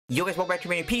Yo guys, welcome back to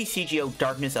my new PTCGO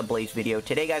Darkness Ablaze video.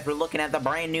 Today guys, we're looking at the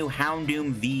brand new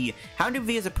Houndoom V. Houndoom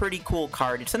V is a pretty cool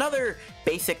card. It's another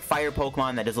basic fire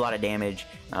Pokemon that does a lot of damage.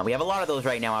 We have a lot of those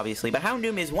right now obviously, but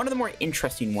Houndoom is one of the more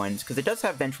interesting ones because it does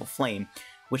have Vengeful Flame,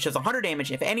 which does 100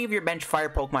 damage. If any of your bench fire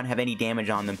Pokemon have any damage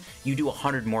on them, you do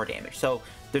 100 more damage. So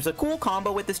there's a cool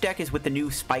combo with this deck is with the new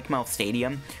Spikemuth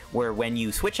Stadium, where when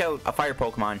you switch out a fire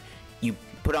Pokemon, you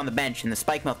put on the bench and the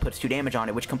Spikemuth puts 2 damage on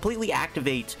it, which completely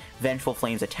activates Vengeful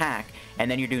Flame's attack, and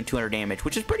then you're doing 200 damage,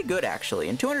 which is pretty good actually.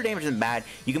 And 200 damage isn't bad.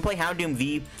 You can play Houndoom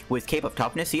V with Cape of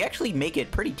Toughness, so you actually make it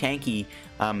pretty tanky,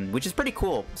 which is pretty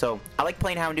cool. So I like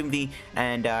playing Houndoom V,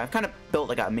 and I've kind of built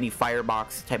like a mini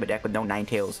firebox type of deck with no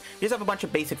Ninetales. You just have a bunch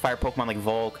of basic fire Pokemon like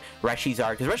Volk,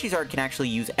 Reshiram, because Reshiram can actually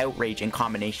use Outrage in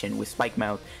combination with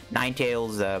Spikemuth,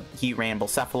 Ninetales, Heatran,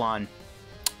 Blacephalon.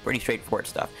 Pretty straightforward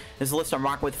stuff. This is the list I'm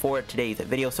rocking with for today's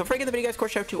video. So before I get the video, guys, of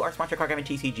course, shout out to our sponsor, Card Cavern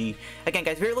TCG. Again,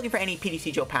 guys, if you're looking for any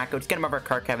PTCGO pack codes, get them over at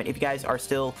Card Cavern. If you guys are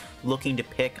still looking to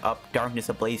pick up Darkness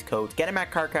Ablaze codes, get them at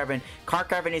Card Cavern. Card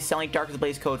Cavern is selling Darkness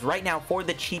Ablaze codes right now for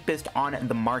the cheapest on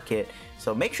the market.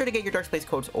 So make sure to get your Darkness Ablaze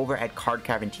codes over at Card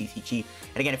Cavern TCG.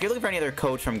 And again, if you're looking for any other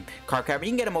codes from Card Cavern,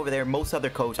 you can get them over there. Most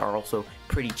other codes are also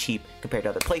pretty cheap compared to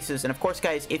other places. And of course,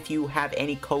 guys, if you have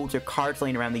any codes or cards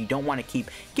laying around that you don't want to keep,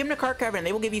 give them to Card Cavern and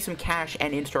they will give you some cash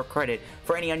and in-store credit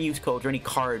for any unused codes or any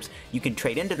cards you can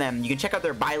trade into them. You can check out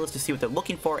their buy list to see what they're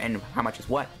looking for and how much is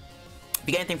what. If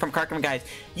you get anything from Card Cavern, guys,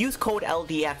 use code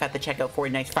LDF at the checkout for a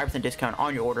nice 5% discount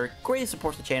on your order. Greatly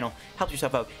supports the channel, helps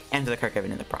yourself out, and to the Card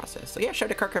Cavern in the process. So yeah, shout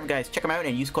out to Card Cavern, guys. Check them out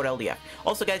and use code LDF.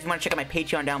 Also, guys, if you want to check out my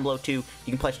Patreon down below too,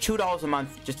 you can pledge $2 a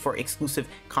month just for exclusive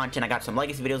content. I got some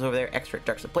legacy videos over there, extra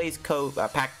Darkness Ablaze code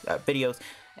pack videos,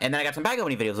 and then I got some bag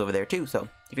opening videos over there too. So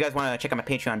if you guys want to check out my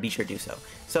Patreon, be sure to do so.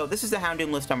 So this is the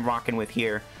Houndoom list I'm rocking with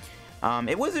here.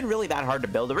 It wasn't really that hard to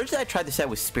build. Originally, I tried this set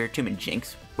with Spiritomb and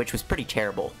Jinx, which was pretty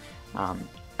terrible.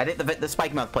 I think the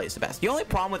Spikemuth play is the best. The only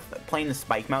problem with playing the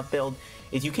Spikemuth build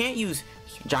is you can't use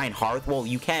Giant Hearth. Well,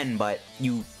 you can, but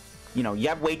you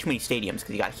have way too many stadiums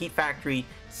because you got Heat Factory,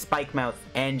 Spikemuth,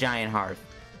 and Giant Hearth.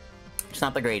 It's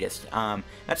not the greatest.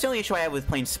 That's the only issue I have with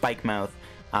playing Spikemuth.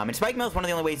 And Spikemuth, one of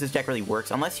the only ways this deck really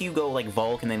works, unless you go like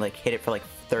Volk and then like hit it for like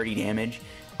 30 damage.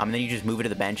 And then you just move it to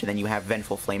the bench, and then you have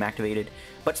Vengeful Flame activated.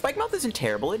 But Spikemuth isn't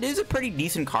terrible. It is a pretty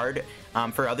decent card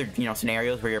for other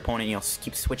scenarios where your opponent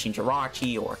keeps switching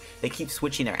Jirachi, or they keep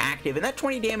switching their active, and that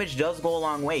 20 damage does go a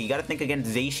long way. You got to think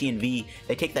against Zacian V.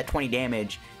 They take that 20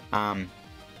 damage.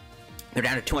 They're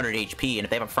down to 200 HP, and if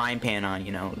they have a Frying Pan on,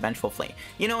 Vengeful Flame.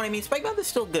 You know what I mean? Spikemuth is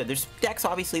still good. There's decks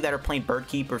obviously that are playing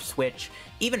Birdkeep or Switch,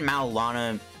 even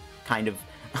Malolana, kind of.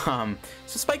 So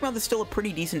Spikemuth is still a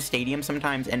pretty decent stadium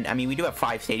sometimes, and I mean, we do have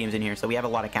 5 stadiums in here, so we have a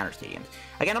lot of counter stadiums.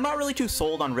 Again, I'm not really too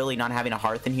sold on really not having a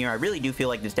Hearth in here. I really do feel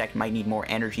like this deck might need more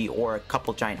energy or a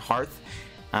couple Giant Hearth.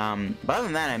 But other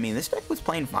than that, I mean, this deck was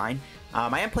playing fine.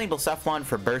 I am playing Blacephalon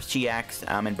for Burst GX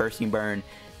and Bursting Burn,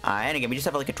 and again, we just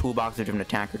have like a toolbox of different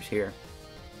attackers here.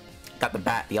 Got the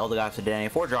Bat, the Eldegoss V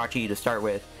DAA, 4 Jirachi to start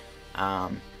with.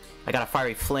 I got a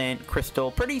Fiery Flint,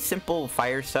 Crystal, pretty simple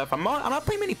fire stuff. I'm not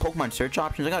playing many Pokemon search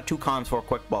options. I got 2 Calms, 4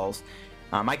 Quick Balls.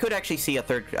 I could actually see a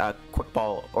third Quick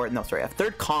Ball, or no, sorry, a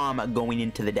third Calm going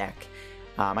into the deck.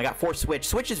 I got 4 Switch.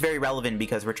 Switch is very relevant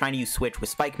because we're trying to use Switch with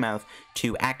Spikemuth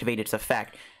to activate its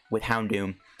effect with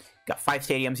Houndoom. Got 5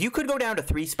 stadiums. You could go down to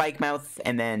 3 Spikemuth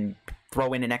and then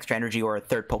throw in an extra energy or a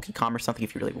third Pokecom or something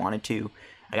if you really wanted to.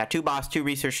 I got 2 Boss, 2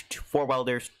 Research, 4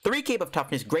 Welders, 3 Cape of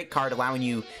Toughness. Great card, allowing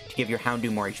you to give your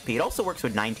Houndoom more HP. It also works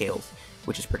with Ninetales,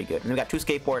 which is pretty good. And we got 2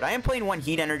 Skateboard. I am playing 1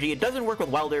 Heat Energy. It doesn't work with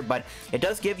Welder, but it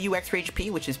does give you extra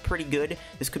HP, which is pretty good.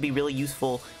 This could be really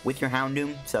useful with your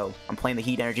Houndoom, so I'm playing the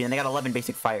Heat Energy. And they got 11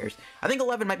 basic fires. I think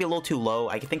 11 might be a little too low.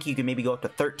 I think you could maybe go up to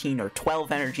 13 or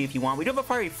 12 energy if you want. We do have a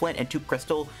Fiery Flint and 2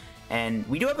 Crystal, and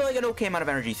we do have like an okay amount of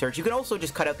energy search. You can also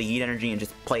just cut out the Heat Energy and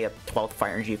just play a 12th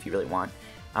Fire Energy if you really want.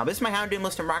 This is my Houndoom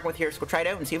list I'm rocking with here, so we'll try it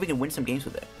out and see if we can win some games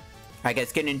with it. Alright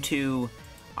guys, getting into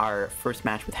our first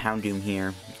match with Houndoom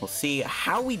here. We'll see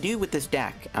how we do with this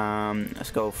deck. Let's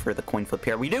go for the coin flip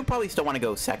here. We do probably still want to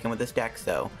go second with this deck,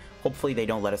 so hopefully they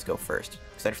don't let us go first.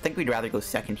 Because I think we'd rather go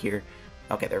second here.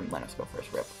 Okay, they're letting us go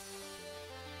first, rip.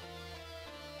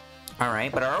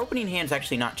 Alright, but our opening hand's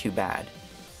actually not too bad.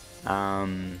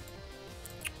 We'll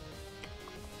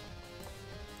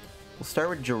start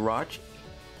with Jirachi.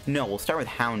 No, we'll start with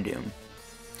Houndoom.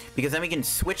 Because then we can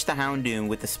switch the Houndoom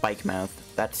with the Spikemuth.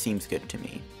 That seems good to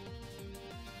me.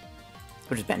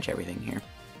 We'll just bench everything here.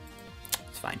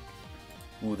 It's fine.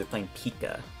 Ooh, they're playing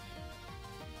Pika.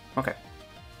 Okay.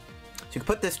 So we can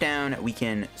put this down. We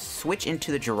can switch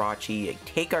into the Jirachi,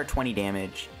 take our 20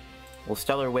 damage. We'll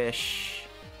Stellar Wish.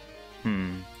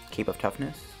 Cape of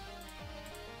Toughness.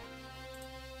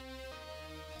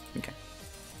 Okay.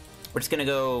 We're just going to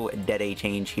go DAA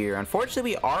change here.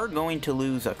 Unfortunately, we are going to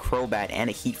lose a Crobat and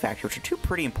a Heat Factor, which are two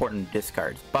pretty important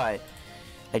discards. But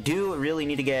I do really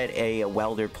need to get a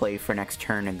Welder play for next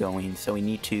turn going, so we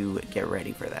need to get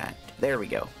ready for that. There we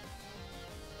go.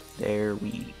 There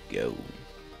we go.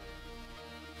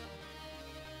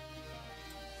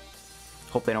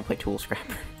 Hope they don't play Tool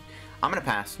Scrapper. I'm going to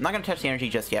pass. I'm not going to touch the energy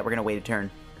just yet. We're going to wait a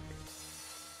turn.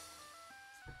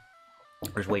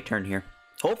 Or just wait turn here.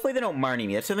 Hopefully they don't Marnie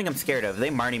me. That's something I'm scared of. If they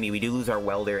Marnie me, we do lose our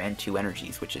Welder and 2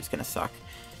 energies, which is going to suck.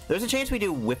 There's a chance we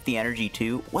do whip the energy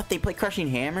too. What? They play Crushing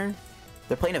Hammer?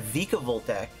 They're playing a Vikavolt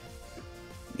deck.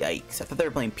 Yikes. I thought they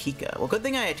were playing Pika. Well, good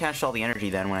thing I attached all the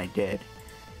energy then when I did.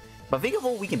 But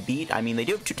Vikavolt we can beat. I mean, they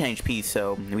do have 2 10 HP,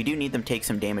 so we do need them to take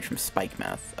some damage from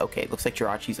Spikemuth. Okay, looks like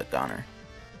Jirachi's a gunner.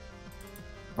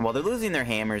 Well, they're losing their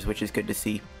hammers, which is good to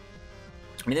see.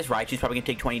 I mean, this Raichu's probably going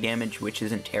to take 20 damage, which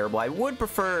isn't terrible. I would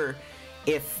prefer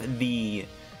if the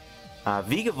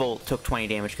Vikavolt took 20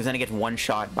 damage, because then it gets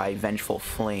one-shot by Vengeful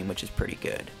Flame, which is pretty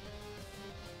good.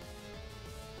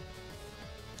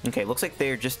 Okay, looks like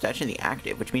they're just touching the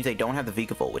active, which means they don't have the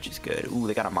Vikavolt, which is good. Ooh,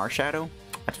 they got a Marshadow?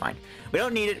 That's fine. We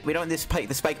don't need it. We don't. The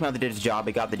Spikemuth did its job.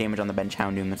 It got the damage on the bench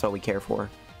Houndoom. That's all we care for.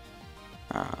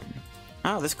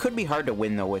 Oh, this could be hard to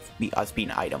win, though, with us being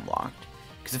item locked.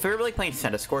 Because if we were really playing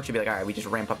Centiskorch, you'd be like, alright, we just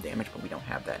ramp up damage, but we don't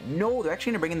have that. No, they're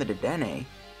actually going to bring in the Dedenne,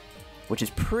 which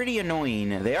is pretty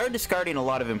annoying. They are discarding a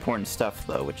lot of important stuff,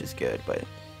 though, which is good, but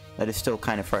that is still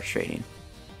kind of frustrating.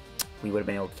 We would have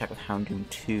been able to attack with Houndoom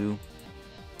too.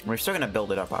 We're still going to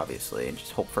build it up, obviously, and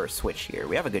just hope for a switch here.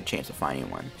 We have a good chance of finding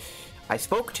one. I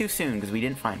spoke too soon because we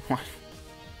didn't find one.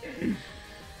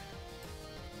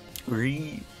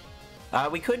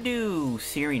 We could do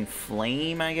Searing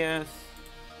Flame, I guess.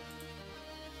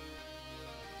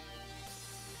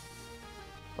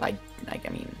 I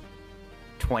mean,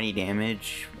 20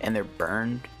 damage, and they're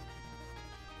burned.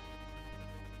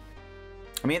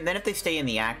 I mean, then if they stay in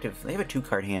the active, they have a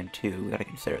 2-card hand too. We gotta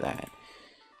consider that.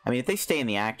 I mean, if they stay in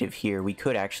the active here, we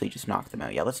could actually just knock them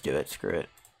out. Yeah, let's do it. Screw it.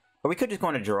 Or we could just go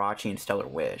into Jirachi and Stellar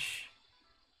Wish.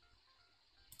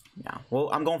 No. Well,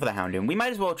 I'm going for the Houndoom. We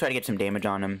might as well try to get some damage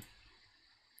on him.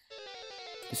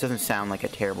 This doesn't sound like a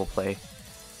terrible play.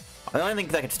 The only thing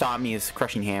that could stop me is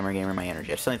Crushing Hammer, Gamer My Energy.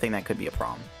 That's the only thing that could be a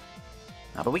problem.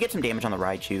 But we get some damage on the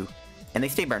Raichu, and they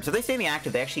stay burned. So if they stay in the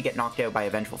active, they actually get knocked out by a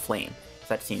Vengeful Flame. So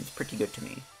that seems pretty good to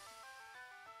me.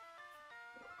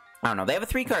 I don't know. They have a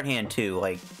 3-card hand, too.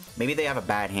 Like, maybe they have a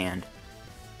bad hand.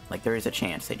 Like, there is a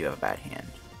chance they do have a bad hand.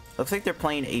 Looks like they're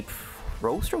playing a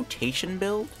Post Rotation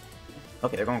build.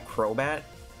 Okay, they're going Crobat.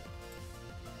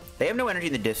 They have no energy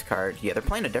in the discard. Yeah, they're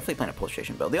definitely playing a Post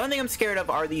Rotation build. The only thing I'm scared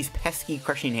of are these pesky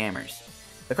Crushing Hammers.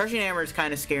 The Crushing Hammers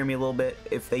kind of scare me a little bit.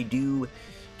 If they do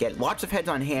get lots of heads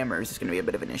on hammers, it's going to be a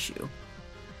bit of an issue.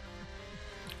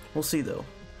 We'll see, though.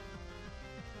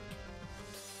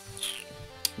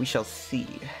 We shall see.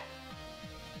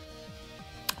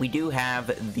 We do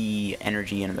have the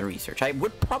energy and the research. I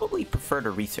would probably prefer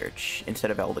to research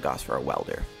instead of Eldegoss for a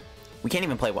Welder. We can't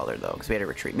even play Welder, though, because we had to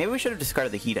retreat. Maybe we should have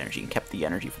discarded the heat energy and kept the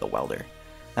energy for the Welder.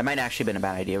 That might actually have been a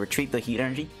bad idea. Retreat the heat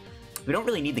energy. We don't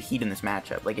really need the heat in this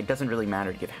matchup. Like, it doesn't really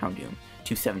matter to give Houndoom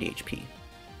 270 HP.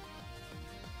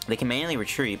 They can manually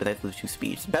retreat, but they have to lose 2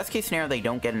 speeds. Best case scenario, they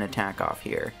don't get an attack off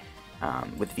here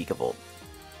with Vikavolt.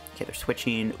 Okay, they're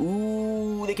switching.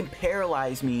 Ooh, they can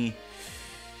paralyze me.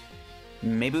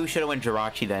 Maybe we should have went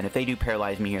Jirachi then. If they do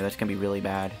paralyze me here, that's going to be really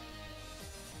bad.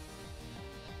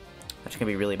 That's going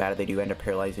to be really bad if they do end up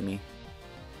paralyzing me.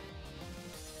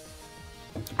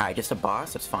 Alright, just a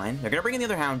boss. That's fine. They're going to bring in the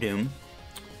other Houndoom.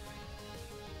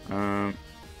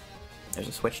 There's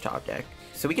a switch top deck.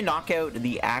 So we can knock out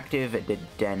the active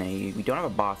Dedenne. We don't have a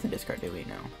boss in discard, do we?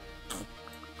 No.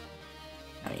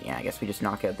 I mean, yeah, I guess we just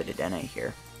knock out the Dedenne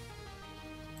here.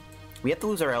 We have to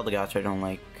lose our Eldegoss, which I don't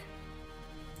like.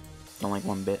 Don't like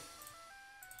one bit.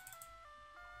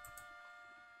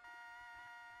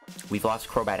 We've lost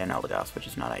Crobat and Eldegoss, which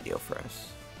is not ideal for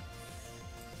us.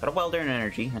 Got a Welder and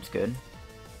energy, that's good.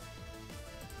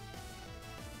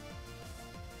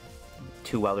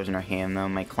 2 Welders in our hand, though,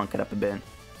 might clunk it up a bit.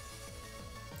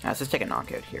 Let's just take a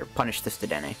knockout here. Punish this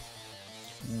Dedenne.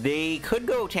 They could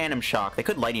go Tandem Shock. They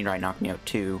could Lightning Ride knock me out,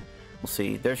 too. We'll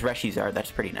see. There's Reshiram. That's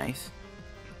pretty nice.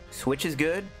 Switch is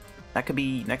good. That could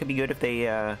be good if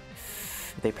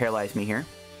they paralyze me here.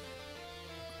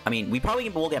 I mean, we probably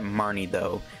will get Marnie,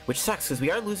 though, which sucks because we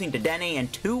are losing Dedenne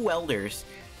and 2 Welders.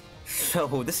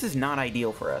 So this is not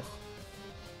ideal for us.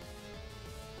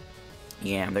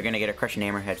 Yeah, they're going to get a Crushing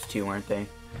Hammerheads too, aren't they?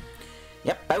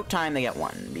 Yep, about time they get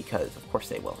one, because of course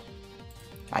they will.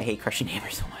 I hate Crushing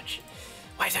Hammer so much.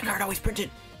 Why is that card always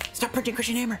printed? Stop printing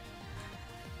Christian Hammer!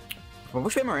 I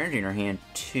wish we had more energy in our hand,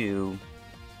 too.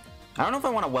 I don't know if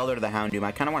I want to Welder to the Houndoom.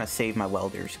 I kind of want to save my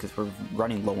Welders, because we're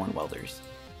running low on Welders.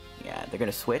 Yeah, they're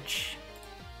going to switch.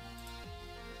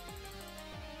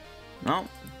 No,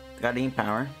 got Ink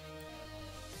Power.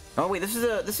 Oh wait, this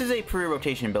is a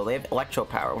pre-rotation build. They have Electro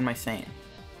Power. What am I saying?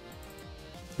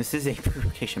 This is a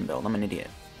pre-rotation build. I'm an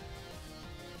idiot.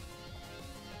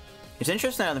 It's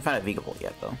interesting I haven't found a Vigavolt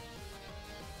yet, though.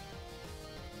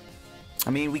 I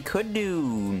mean, we could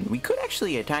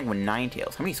actually attack with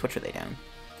Ninetales. How many switch are they down?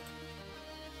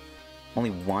 Only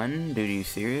one? Dude, are you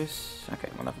serious? Okay,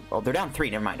 well, oh, they're down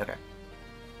 3. Never mind. Okay.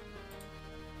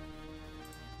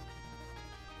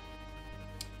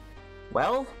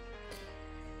 Well,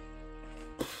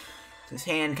 this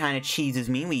hand kind of cheeses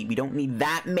me. We don't need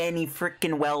that many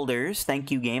freaking Welders. Thank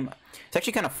you, game. It's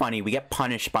actually kind of funny. We get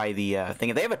punished by the thing.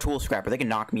 If they have a Tool Scrapper, they can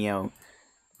knock me out.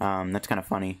 That's kind of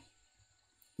funny.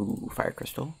 Ooh, Fire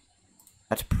Crystal.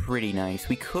 That's pretty nice.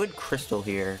 We could Crystal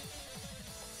here.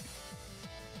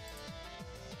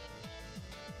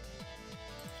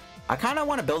 I kind of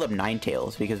want to build up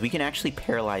Ninetales because we can actually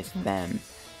paralyze them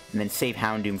and then save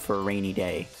Houndoom for a rainy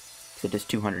day. So it does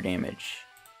 200 damage.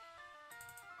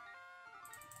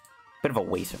 Bit of a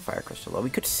waste of Fire Crystal, though.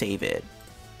 We could save it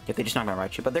if they just knock out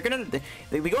Raichu. But they're gonna...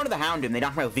 we go into the Houndoom, they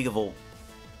knock me out with Vigavolt.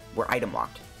 We're item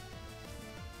locked.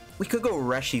 We could go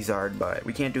Reshiram, but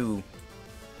we can't do...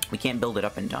 we can't build it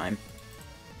up in time.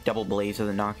 Double Blaze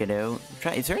doesn't knock it out.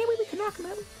 Is there any way we could knock him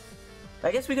out?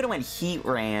 I guess we could have went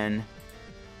Heatran.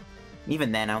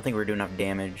 Even then, I don't think we're doing enough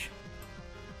damage.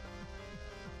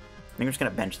 I think we're just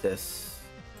gonna bench this.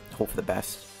 Hope for the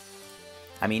best.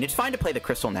 I mean, it's fine to play the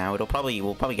Crystal now. We'll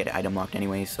probably get it item locked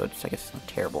anyway, so it's, I guess, it's not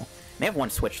terrible. They have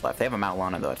one switch left. They have a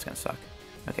Malwana, though. It's gonna suck.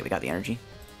 Okay, we got the energy.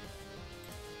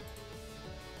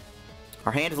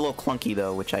 Our hand is a little clunky,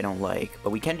 though, which I don't like. But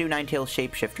we can do Ninetales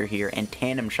Shapeshifter here and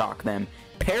Tandem Shock them,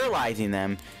 paralyzing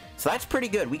them. So that's pretty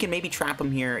good. We can maybe trap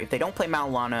them here. If they don't play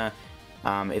Malwana,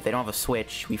 if they don't have a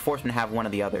switch, we force them to have one or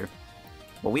the other.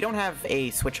 Well, we don't have a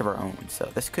switch of our own,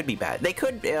 so this could be bad. They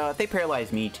could, if they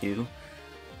paralyze me, too.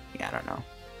 Yeah, I don't know.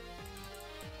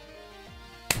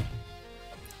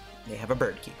 They have a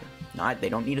Bird Keeper. They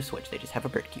don't need a switch, they just have a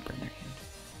Bird Keeper in their hand.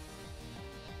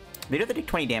 They do have to take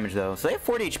 20 damage, though, so they have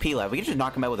 40 HP left. We can just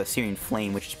knock them out with a Searing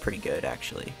Flame, which is pretty good,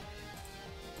 actually.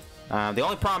 The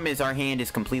only problem is our hand is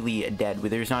completely dead.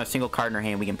 There's not a single card in our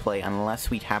hand we can play unless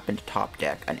we happen to top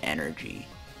deck an energy.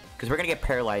 Because we're going to get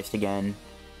paralyzed again,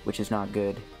 which is not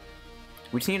good.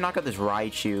 We just need to knock out this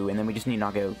Raichu, and then we just need to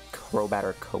knock out Crobat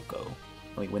or Coco,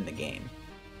 and we win the game.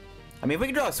 I mean, if we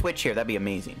could draw a switch here, that'd be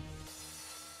amazing.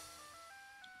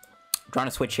 Drawing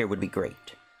a switch here would be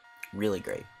great. Really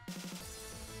great.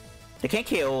 They can't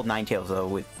KO Ninetales, though,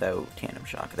 without Tandem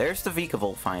Shock. There's the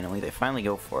Vigavolt, finally. They finally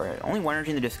go for it. Only one energy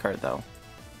in the discard, though.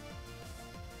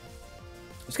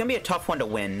 It's going to be a tough one to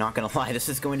win, not going to lie. This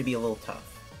is going to be a little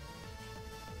tough.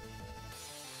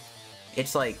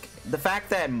 It's like, the fact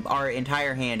that our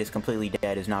entire hand is completely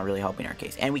dead is not really helping our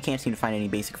case. And we can't seem to find any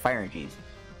basic fire energies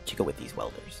to go with these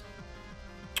Welders.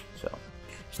 So,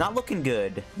 it's not looking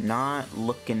good. Not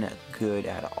looking good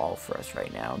at all for us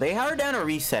right now. They are down a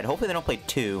reset. Hopefully they don't play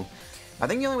 2. I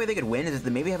think the only way they could win is if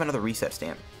they maybe have another reset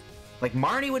stamp. Like,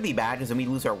 Marnie would be bad because then we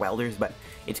lose our Welders, but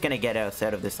it's going to get us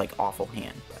out of this, like, awful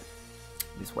hand. But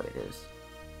it is what it is.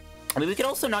 I mean, we could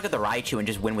also knock out the Raichu and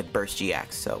just win with Burst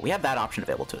GX, so we have that option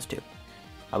available to us, too.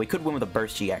 We could win with a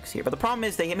Burst GX here, but the problem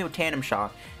is they hit me with Tandem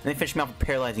Shock, and they finish me off with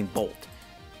Paralyzing Bolt.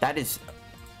 That is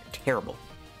terrible.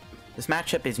 This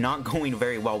matchup is not going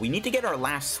very well. We need to get our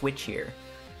last switch here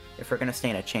if we're going to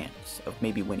stand a chance of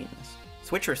maybe winning this.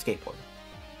 Switch or Escape Board.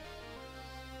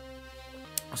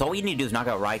 So all we need to do is knock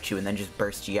out Raichu and then just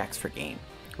Burst GX for game,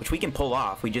 which we can pull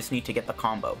off. We just need to get the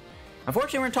combo.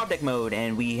 Unfortunately, we're in top deck mode,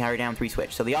 and we are down 3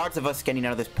 switch, so the odds of us getting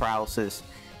out of this paralysis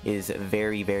is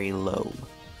very, very low.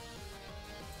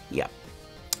 Yep.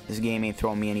 This game ain't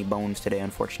throwing me any bones today,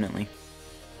 unfortunately.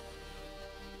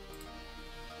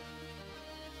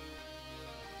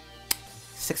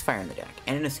 Six fire in the deck,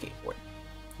 and an Escape Board.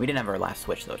 We didn't have our last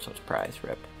switch, though, so surprise,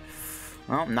 rip.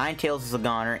 Well, Ninetales is a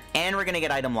goner, and we're going to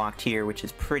get item locked here, which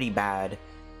is pretty bad.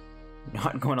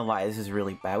 Not going to lie, this is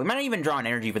really bad. We might not even draw an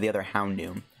energy for the other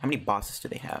Houndoom. How many bosses do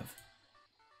they have?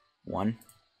 1.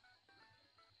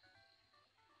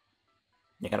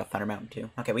 They got a Thunder Mountain, too.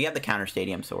 Okay, we have the Counter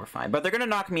Stadium, so we're fine. But they're going to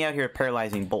knock me out here with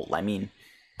Paralyzing Bolt. I mean,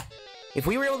 if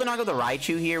we were able to knock out the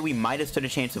Raichu here, we might have stood a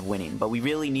chance of winning. But we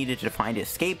really needed to find a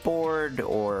Escape Board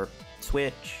or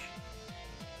Switch.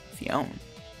 Fion.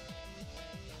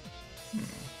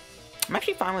 I'm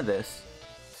actually fine with this.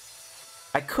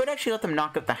 I could actually let them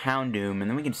knock out the Houndoom, and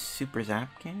then we can Super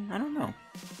Zap Cannon? I don't know.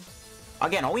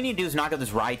 Again, all we need to do is knock out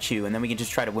this Raichu, and then we can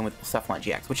just try to win with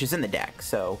Blacephalon-GX, which is in the deck,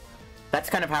 so that's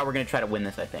kind of how we're going to try to win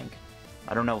this, I think.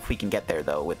 I don't know if we can get there,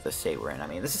 though, with the state we're in. I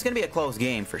mean, this is going to be a close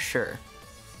game, for sure.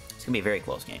 It's going to be a very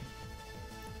close game.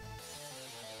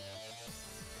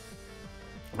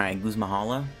 Alright,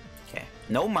 Guzmahala. Okay.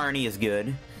 No Marnie is good,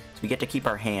 so we get to keep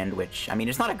our hand, which, I mean,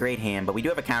 it's not a great hand, but we do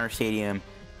have a Counter Stadium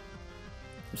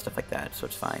and stuff like that, so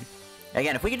it's fine.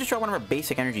 Again, if we could just draw one of our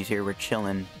basic energies here, we're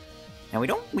chilling. And we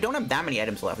don't have that many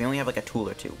items left. We only have like a tool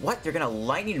or two. What? They're gonna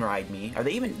lightning ride me? Are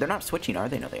they even? They're not switching, are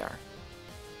they? No, they are.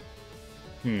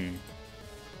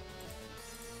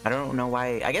 I don't know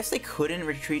why. I guess they couldn't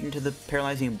retreat into the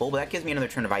paralyzing bull, but that gives me another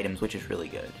turn of items, which is really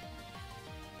good.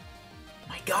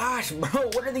 My gosh, bro!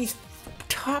 What are these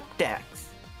top decks?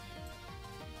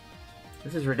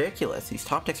 This is ridiculous. These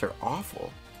top decks are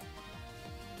awful.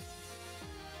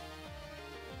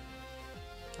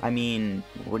 I mean,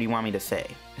 what do you want me to say?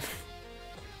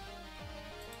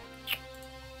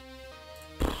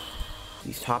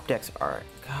 These top decks are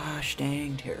gosh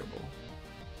dang terrible.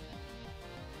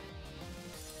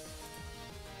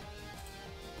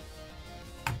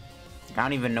 I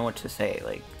don't even know what to say.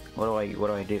 Like, what do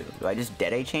I do? Do I just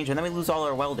DAA change and then we lose all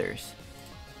our welders?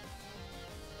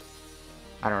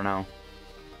 I don't know.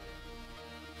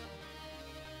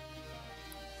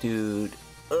 Dude,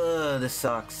 this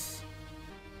sucks.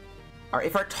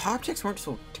 If our top decks weren't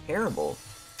so terrible.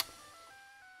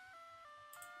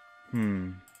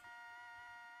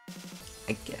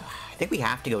 I think we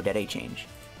have to go DAA change.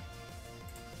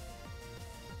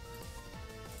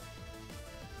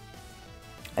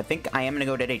 I think I am going to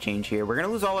go DAA change here. We're going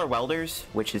to lose all our welders,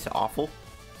 which is awful.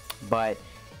 But,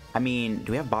 I mean,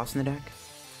 do we have boss in the deck?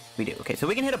 We do. Okay, so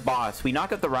we can hit a boss. We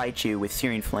knock out the Raichu with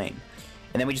Searing Flame.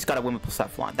 And then we just got to win with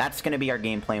Blacephalon. That's going to be our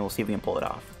game plan. We'll see if we can pull it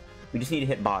off. We just need to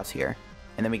hit boss here.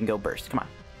 And then we can go burst. Come on.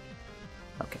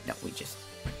 Okay, no, we just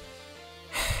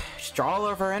draw all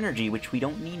of our energy, which we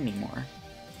don't need anymore.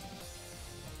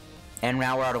 And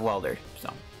now we're out of welder,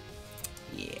 so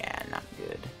yeah, not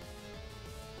good.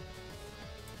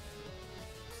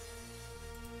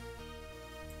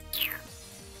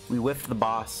 We whiffed the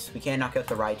boss. We can't knock out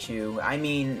the Raichu. I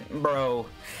mean, bro,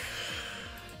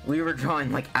 we were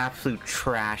drawing like absolute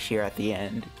trash here at the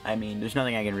end. I mean, there's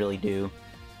nothing I can really do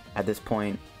at this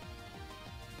point.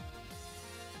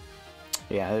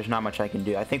 Yeah, there's not much I can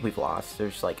do. I think we've lost.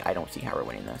 There's like, I don't see how we're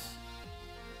winning this.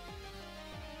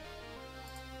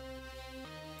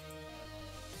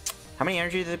 How many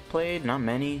energies have they played? Not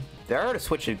many. They're out of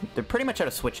switches. They're pretty much out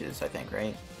of switches, I think,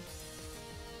 right?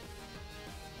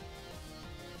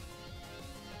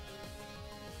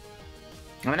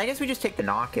 I mean, I guess we just take the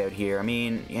knockout here. I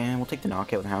mean, yeah, we'll take the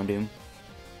knockout with Houndoom.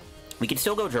 We could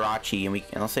still go Jirachi, and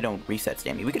unless they don't reset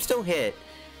Stammy, we could still hit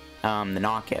the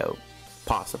knockout.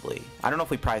 Possibly. I don't know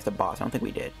if we prized a boss. I don't think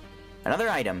we did. Another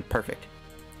item. Perfect.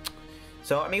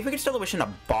 So, I mean, if we could still wish in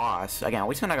a boss, again,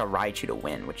 we're just gonna like a Raichu to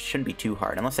win, which shouldn't be too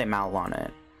hard, unless they Malolana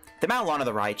it. If they Malolana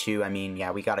the Raichu, I mean,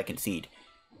 yeah, we gotta concede.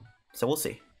 So, we'll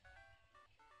see.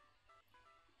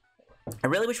 I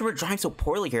really wish we were drawing so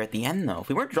poorly here at the end, though. If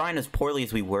we weren't drawing as poorly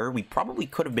as we were, we probably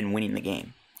could have been winning the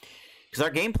game. Because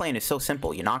our game plan is so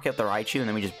simple. You knock out the Raichu, and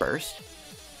then we just burst.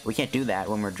 We can't do that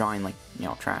when we're drawing, like, you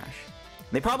know, trash.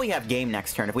 They probably have game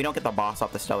next turn. If we don't get the boss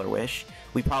off the Stellar Wish,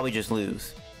 we probably just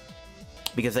lose.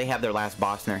 Because they have their last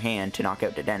boss in their hand to knock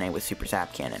out Dedenne with Super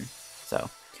Zap Cannon. So,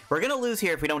 we're going to lose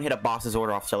here if we don't hit a boss's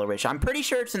order off Stellar Wish. I'm pretty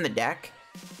sure it's in the deck.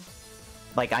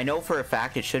 Like, I know for a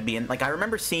fact it should be in... Like, I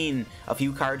remember seeing a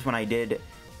few cards when I did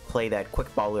play that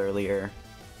Quick Ball earlier.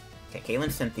 Okay,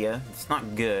 Kaylin Cynthia. It's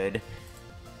not good.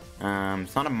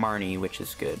 It's not a Marnie, which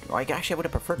is good. Well, actually, I would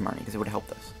have preferred Marnie because it would have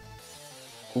helped us.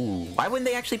 Ooh. Why wouldn't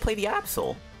they actually play the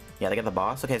Absol? Yeah, they got the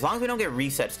boss. Okay, as long as we don't get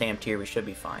reset stamped here, we should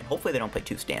be fine. Hopefully they don't play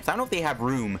 2 stamps. I don't know if they have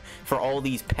room for all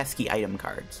these pesky item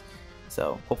cards.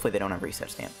 So, hopefully they don't have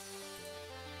reset stamp.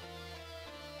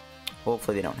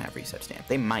 Hopefully they don't have reset stamp.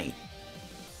 They might.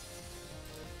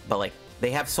 But, like,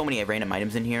 they have so many random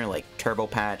items in here, like Turbo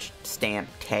Patch, Stamp,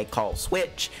 Tag Call,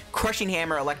 Switch, Crushing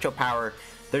Hammer, Electro Power.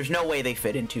 There's no way they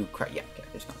fit into... Yeah, okay,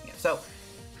 there's nothing else. So...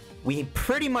 we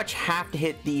pretty much have to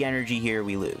hit the energy here,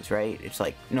 we lose, right? It's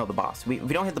like, no, the boss. If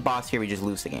we don't hit the boss here, we just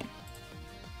lose the game.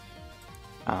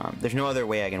 There's no other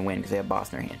way I can win because they have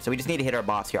boss in their hand. So we just need to hit our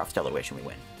boss here off Stellar Wish and we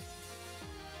win.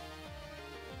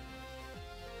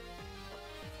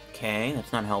 Okay,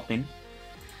 that's not helping.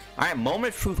 Alright,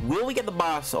 moment of truth. Will we get the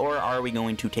boss or are we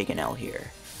going to take an L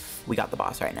here? We got the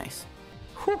boss. Alright, nice.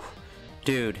 Whew.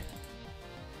 Dude.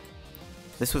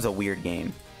 This was a weird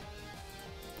game.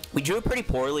 We drew it pretty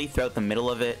poorly throughout the middle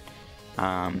of it.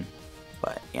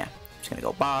 But yeah, just gonna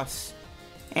go boss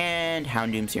and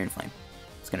Houndoom Searing Flame.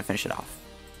 It's gonna finish it off.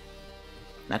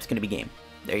 That's gonna be game.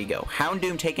 There you go.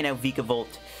 Houndoom taking out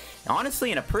Vikavolt.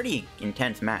 Honestly, in a pretty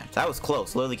intense match. That was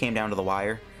close. Literally came down to the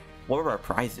wire. What were our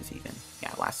prizes even?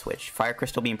 Yeah, last switch. Fire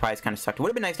Crystal being prized kind of sucked. It would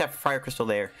have been nice to have Fire Crystal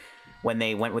there when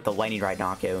they went with the Lightning Ride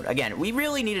knockout. Again, we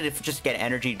really needed to just get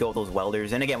energy to go with those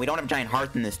Welders. And again, we don't have Giant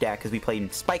Hearth in this deck because we played in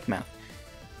Spikemuth.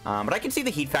 But I can see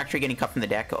the Heat Factory getting cut from the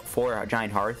deck for a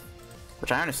Giant Hearth.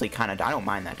 Which I honestly kind of... I don't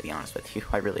mind that, to be honest with you.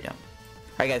 I really don't.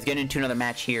 Alright guys, getting into another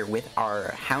match here with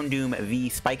our Houndoom V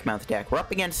Spikemuth deck. We're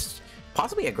up against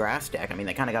possibly a grass deck. I mean,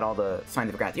 they kind of got all the signs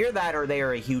of grass. Either that or they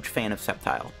are a huge fan of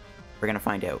Sceptile. We're going to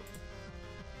find out.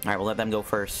 Alright, we'll let them go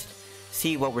first.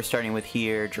 See what we're starting with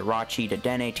here. Jirachi,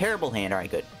 Dedenne. Terrible hand.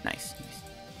 Alright, good. Nice.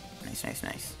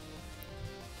 Nice.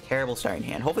 Terrible starting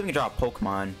hand. Hopefully we can draw a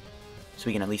Pokemon so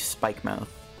we can at least Spikemuth.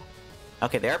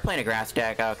 Okay, they are playing a grass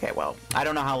deck. Okay, well, I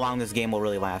don't know how long this game will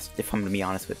really last, if I'm going to be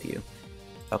honest with you.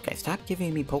 Okay, stop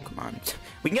giving me Pokemon.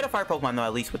 We can get a fire Pokemon, though,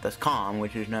 at least with this Calm,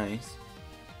 which is nice.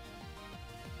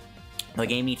 The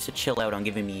game needs to chill out on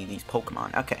giving me these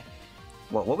Pokemon. Okay.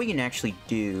 Well, what we can actually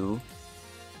do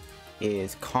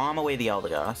is calm away the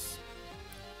Eldegoss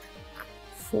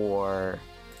for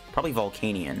probably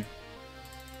Volcanion.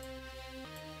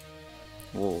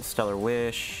 We'll Stellar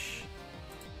Wish.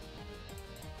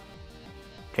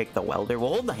 Take the Welder. We'll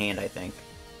hold the hand, I think.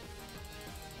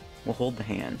 We'll hold the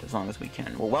hand as long as we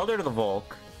can. We'll Welder to the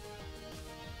Volk.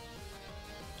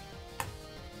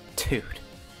 Dude.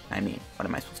 I mean, what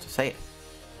am I supposed to say?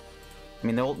 I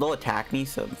mean, they'll attack me,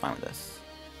 so I'm fine with this.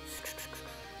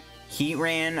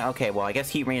 Heatran. Okay, well, I guess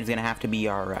Heatran is going to have to be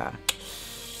our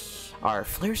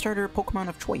Flare Starter Pokemon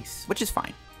of choice, which is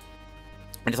fine.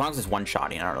 And as long as it's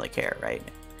one-shotting, I don't really care, right?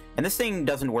 And this thing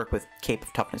doesn't work with Cape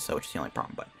of Toughness, so which is the only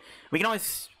problem, but we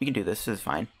can do this. This is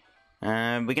fine. We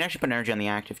can actually put energy on the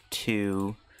active,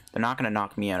 too. They're not going to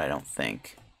knock me out, I don't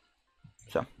think.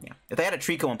 So, yeah. If they had a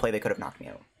Trico in play, they could have knocked me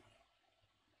out.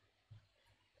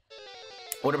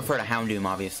 I would have preferred a Houndoom,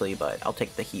 obviously, but I'll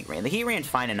take the Heatran. The Heatran's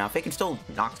fine enough. It can still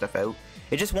knock stuff out.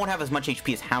 It just won't have as much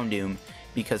HP as Houndoom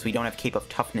because we don't have Cape of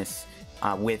Toughness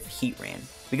with Heatran.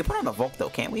 We can put on the Volk, though,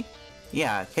 can't we?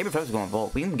 Yeah, Cape of Toughness is going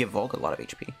Volk. We can give Volk a lot of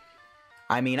HP.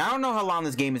 I mean, I don't know how long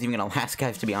this game is even going to last,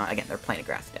 guys, to be honest. Again, they're playing a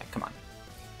grass deck. Come on.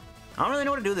 I don't really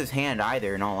know what to do with this hand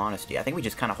either, in all honesty. I think we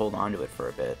just kind of hold on to it for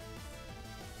a bit.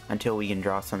 Until we can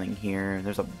draw something here.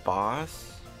 There's a boss.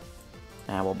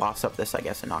 We'll boss up this, I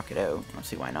guess, and knock it out. Let's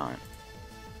see why not.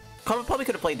 Probably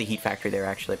could have played the Heat Factory there,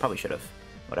 actually. Probably should have.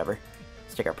 Whatever.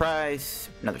 Let's take our prize.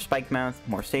 Another Spikemuth.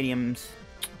 More stadiums.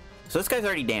 So this guy's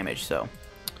already damaged, so...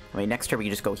 I mean, next turn we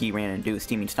can just go Heatran and do a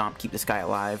Steaming Stomp, keep this guy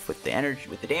alive with the energy,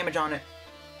 with the damage on it.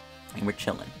 And we're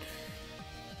chilling.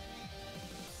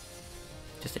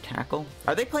 Just a tackle.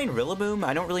 Are they playing Rillaboom?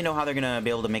 I don't really know how they're going to be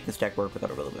able to make this deck work without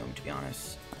a Rillaboom, to be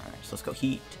honest. Alright, so let's go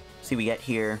Heat. See what we get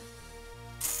here.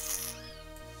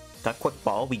 Got Quick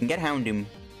Ball. We can get Houndoom,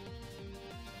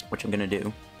 which I'm going to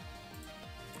do.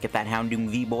 Get that Houndoom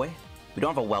V boy. We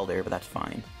don't have a Welder, but that's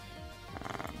fine.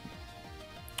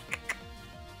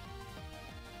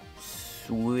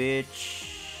 Switch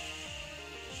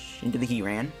into the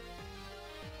Heatran.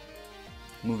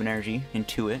 Move an energy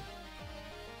into it.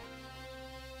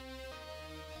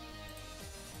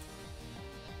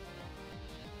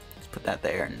 Let's put that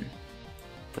there and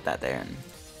put that there and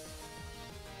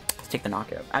let's take the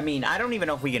knockout. I mean, I don't even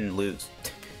know if we can lose,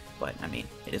 but I mean,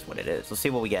 it is what it is. Let's see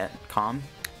what we get. Calm.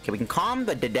 Okay, we can calm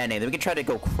the Dedenne. Then we can try to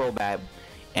go Crobat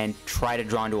and try to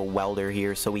draw into a Welder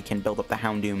here so we can build up the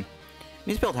Houndoom.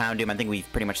 We just build Houndoom. I think we've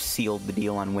pretty much sealed the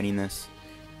deal on winning this.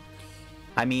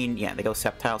 I mean, yeah, they go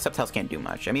Sceptile. Sceptiles can't do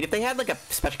much. I mean, if they had like a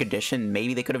special condition,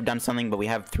 maybe they could have done something, but we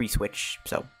have 3 switch,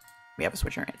 so we have a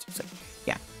switch in our hands. So,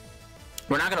 yeah.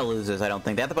 We're not going to lose this, I don't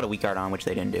think. They have to put a weak guard on, which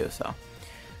they didn't do, so.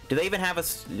 Do they even have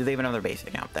another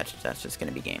basic? No, that's just going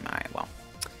to be game. Alright, well.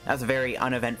 That was a very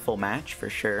uneventful match, for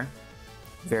sure.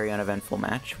 Very uneventful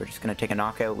match. We're just going to take a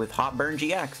knockout with Hot Burn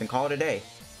GX and call it a day.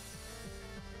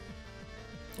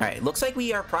 Alright, looks like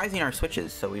we are prizing our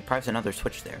switches, so we prized another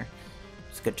switch there.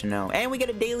 It's good to know. And we get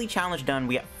a daily challenge done.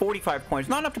 We got 45 coins.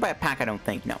 Not enough to buy a pack, I don't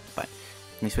think. No, but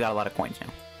at least we got a lot of coins now.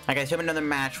 Alright guys, we have another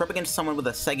match. We're up against someone with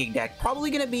a Psychic deck.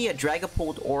 Probably going to be a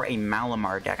Dragapult or a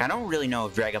Malamar deck. I don't really know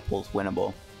if Dragapult's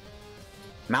winnable.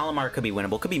 Malamar could be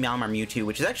winnable. Could be Malamar Mewtwo,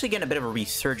 which is actually getting a bit of a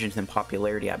resurgence in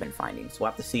popularity I've been finding. So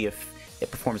we'll have to see if it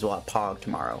performs well at Pog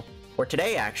tomorrow. Or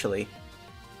today, actually.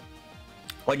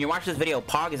 When you watch this video,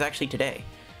 Pog is actually today.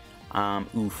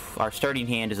 Oof. Our starting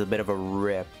hand is a bit of a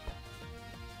rip.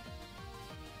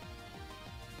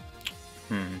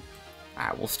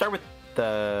 Alright, we'll start with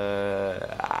the...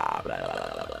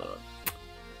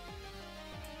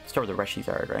 Start with the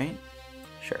Reshiram, right?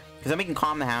 Sure. Because then we can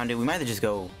calm the Houndoom. We might as well just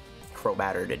go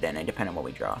Crobat or Dedenne, depending on what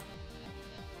we draw.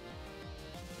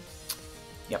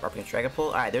 Yep, up against Dragapult.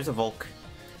 Alright, there's a Volk.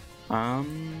 Alright.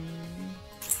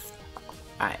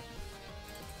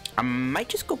 I might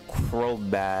just go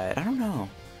Crobat. I don't know.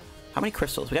 How many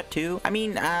crystals? We got 2? I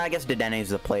mean, I guess Dedenne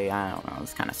is the play. I don't know.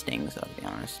 This kind of stings, though, to be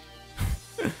honest.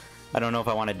 I don't know if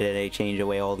I want to Dedenne change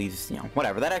away all these, you know,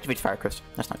 whatever. That activates Fire Crystal.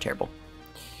 That's not terrible.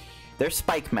 There's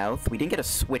Spikemuth. We didn't get a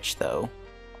switch, though.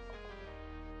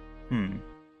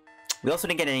 We also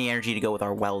didn't get any energy to go with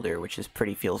our Welder, which is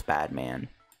feels bad, man.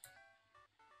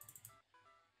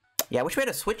 Yeah, I wish we had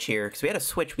a switch here, because if we had a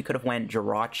switch, we could have went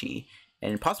Jirachi,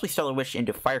 and possibly Stellar Wish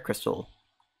into Fire Crystal.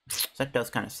 So that does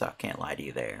kind of suck, can't lie to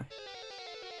you there.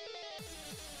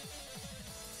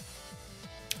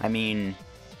 I mean,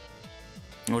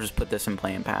 we'll just put this in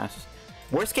play and pass.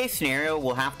 Worst case scenario,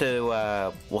 we'll have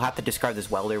to discard this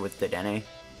Welder with Dedenne.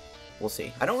 We'll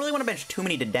see. I don't really want to bench too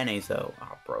many Dedennes, though.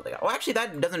 Oh, bro, they got... Well, actually,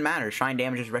 that doesn't matter. Shine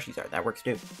damages Reshiram. That works,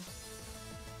 too.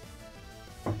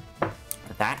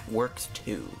 That works,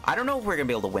 too. I don't know if we're going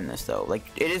to be able to win this, though. Like,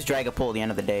 it is Dragapult at the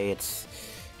end of the day. It's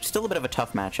still a bit of a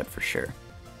tough matchup, for sure.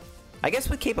 I guess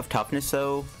with Cape of Toughness,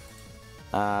 though...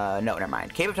 no, never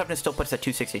mind. Cape of Toughness still puts us at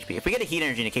 2/6 HP. If we get a Heat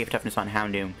Energy and a Cape of Toughness on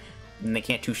Houndoom, then they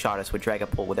can't two-shot us with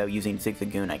Dragapult without using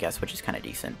Zigzagoon, I guess, which is kind of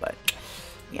decent, but...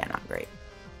 Yeah, not great.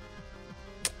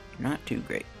 Not too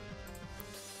great.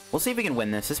 We'll see if we can win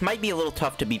this. This might be a little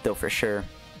tough to beat, though, for sure.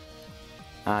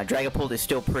 Dragapult is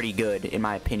still pretty good, in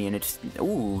my opinion. It's...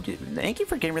 Ooh, thank you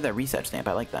for getting rid of that reset stamp.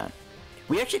 I like that.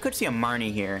 We actually could see a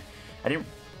Marnie here. I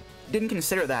didn't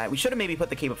consider that. We should have maybe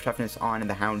put the Cape of Toughness on in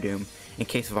the Houndoom in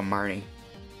case of a Marnie.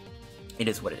 It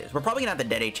is what it is. We're probably going to have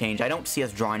the DAA change. I don't see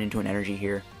us drawing into an energy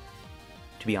here,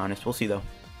 to be honest. We'll see, though.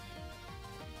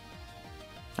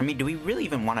 I mean, do we really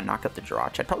even want to knock out the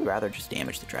Jirachi? I'd probably rather just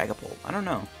damage the Dragapult. I don't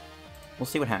know. We'll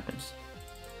see what happens.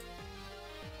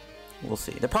 We'll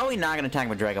see. They're probably not going to attack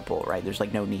with Dragapult, right? There's,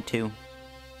 like, no need to.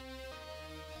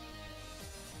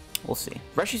 We'll see.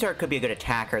 Reshiram could be a good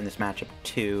attacker in this matchup,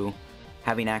 too.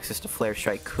 Having access to Flare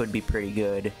Strike could be pretty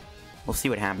good. We'll see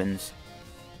what happens.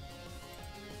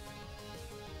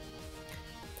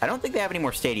 I don't think they have any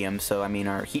more stadiums, so, I mean,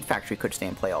 our Heat Factory could stay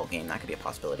in play all game. That could be a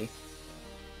possibility.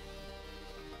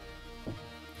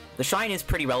 The Shine is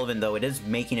pretty relevant, though. It is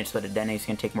making it so that Dedenne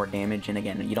can take more damage, and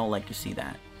again, you don't like to see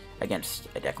that against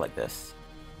a deck like this.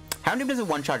 Houndoom doesn't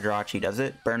one-shot Jirachi, does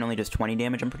it? Burn only does 20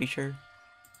 damage, I'm pretty sure.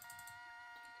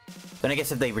 Then I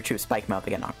guess if they retreat Spikemuth,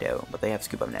 they get knocked out, but they have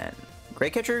Scoop Up Net.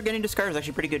 Great Catcher getting discarded is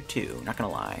actually pretty good, too. Not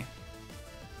gonna lie.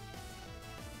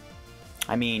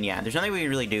 I mean, yeah, there's nothing we can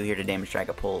really do here to damage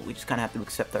Dragapult. We just kind of have to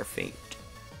accept our fate.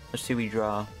 Let's see what we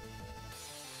draw.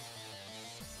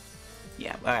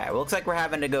 Yeah, alright, well, looks like we're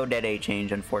having to go DAA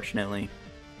change, unfortunately.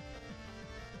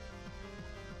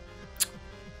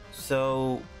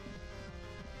 So...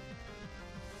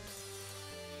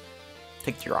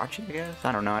 take Jirachi, I guess?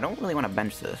 I don't know, I don't really want to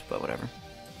bench this, but whatever.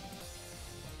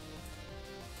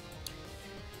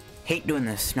 Hate doing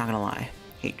this, not gonna lie.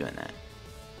 Hate doing that.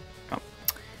 Oh.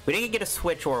 We didn't get a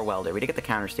switch or a Welder, we did get the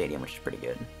counter stadium, which is pretty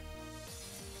good.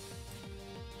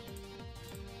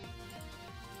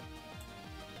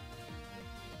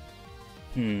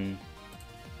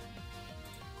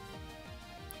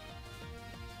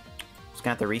 Just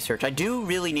gonna have to research. I do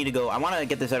really need to go. I want to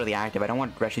get this out of the active. I don't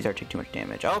want Reshiram to take too much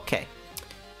damage. Okay.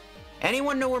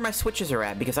 Anyone know where my switches are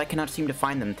at? Because I cannot seem to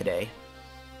find them today.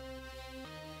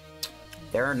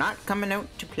 They're not coming out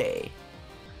to play.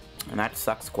 And that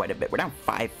sucks quite a bit. We're down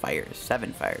 5 fires,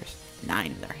 7 fires, 9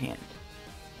 in their hand.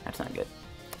 That's not good.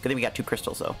 Good thing we got 2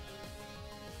 crystals, though.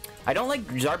 I don't like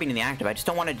Zard being in the active. I just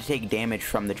don't want it to take damage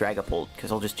from the Dragapult,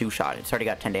 because I'll just two-shot it. It's already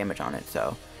got 10 damage on it,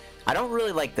 so... I don't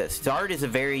really like this. Zard is a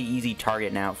very easy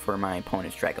target now for my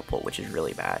opponent's Dragapult, which is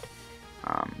really bad.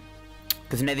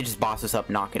 Because now they just boss us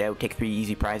up, knock it out, take 3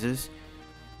 easy prizes.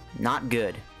 Not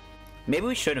good. Maybe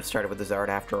we should have started with the Zard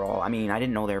after all. I mean, I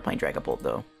didn't know they were playing Dragapult,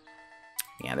 though.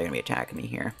 Yeah, they're going to be attacking me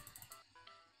here.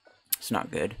 It's not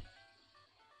good.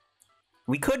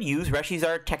 We could use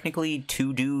Reshiram technically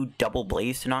to do double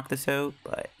Blaze to knock this out,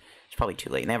 but it's probably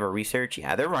too late. And they have a research.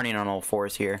 Yeah, they're running on all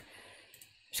 4s here.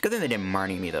 It's a good thing they didn't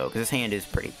Marnie me, though, because this hand is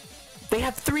pretty... They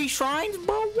have 3 shrines,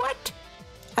 bro? What?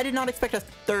 I did not expect a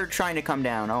 3rd shrine to come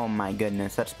down. Oh my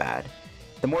goodness, that's bad.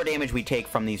 The more damage we take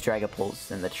from these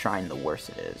Dragapults and the shrine, the worse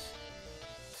it is.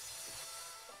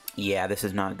 Yeah, this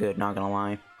is not good, not gonna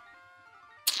lie.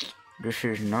 This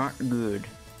is not good.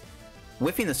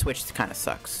 Whiffing the switch kind of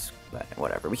sucks, but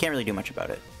whatever. We can't really do much about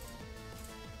it.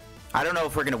 I don't know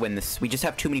if we're going to win this. We just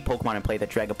have too many Pokemon in play that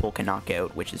Dragapult can knock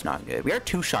out, which is not good. We are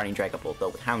two-shotting Dragapult, though,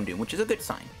 with Houndoom, which is a good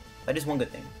sign. That is one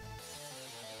good thing.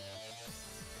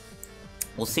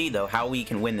 We'll see, though, how we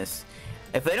can win this.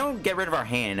 If they don't get rid of our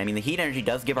hand, I mean, the Heat Energy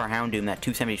does give our Houndoom that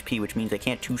 270 HP, which means they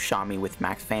can't two-shot me with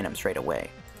Max Phantom straight away.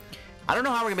 I don't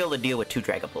know how we're going to be able to deal with 2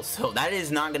 Dragapults, so that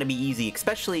is not going to be easy,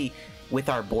 especially with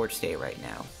our board state right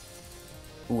now.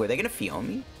 Ooh, are they going to Feel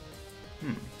me?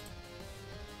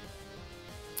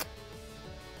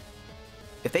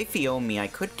 If they Feel me, I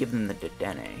could give them the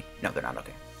Dedenne. No, they're not.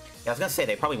 Okay. Yeah, I was going to say,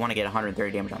 they probably want to get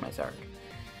 130 damage on my Zark.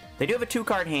 They do have a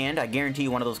 2-card hand. I guarantee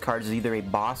you one of those cards is either a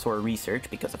boss or a research,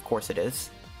 because of course it is.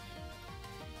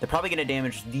 They're probably going to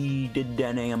damage the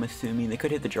Dedenne, I'm assuming. They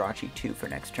could hit the Jirachi too for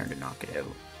next turn to knock it out.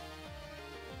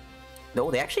 No,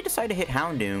 they actually decide to hit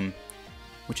Houndoom,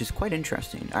 which is quite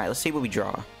interesting. Alright, let's see what we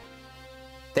draw.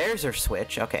 There's our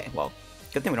switch. Okay, well,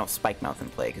 good thing we don't Spikemuth in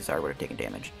play, because I would have taken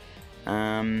damage.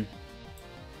 Can't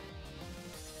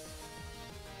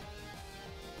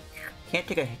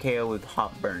take a KO with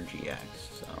Hot Burn GX,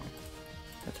 so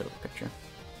that's a little picture.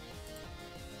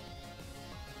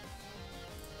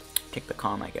 Take the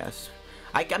Calm, I guess.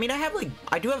 I mean,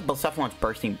 I do have Blacephalon's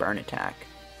Bursting Burn attack.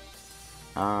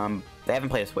 They haven't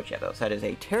played a switch yet, though, so that is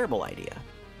a terrible idea.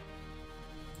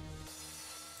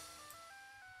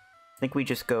 I think we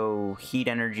just go Heat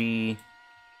Energy,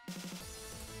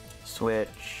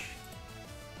 switch.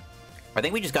 I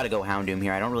think we just gotta go Houndoom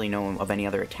here. I don't really know of any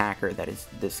other attacker that is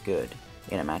this good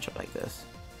in a matchup like this,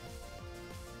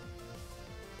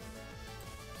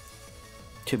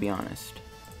 to be honest.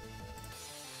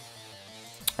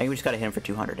 I think we just gotta hit him for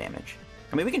 200 damage.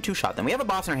 I mean, we can two-shot them. We have a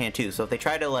boss in our hand, too, so if they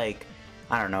try to, like,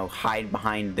 I don't know, hide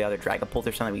behind the other Dragapult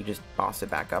or something, we can just boss it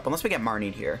back up. Unless we get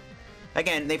Marnied here.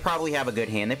 Again, they probably have a good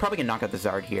hand. They probably can knock out the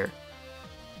Zard here.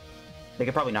 They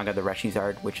could probably knock out the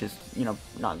Reshiram, which is, you know,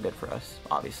 not good for us,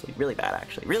 obviously. Really bad,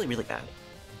 actually. Really, really bad.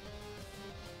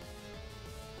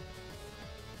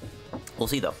 We'll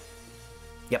see, though.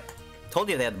 Yep. Told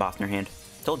you they had the boss in their hand.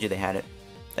 Told you they had it.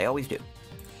 They always do.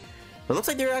 But it looks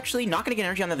like they're actually not going to get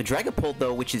energy on the Dragapult,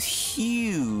 though, which is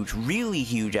huge. Really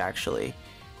huge, actually.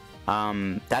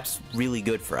 That's really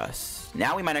good for us.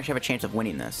 Now we might actually have a chance of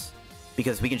winning this,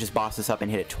 because we can just boss this up and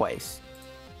hit it twice.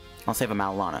 I'll save a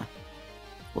Malana.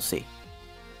 We'll see.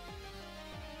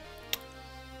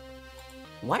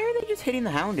 Why are they just hitting the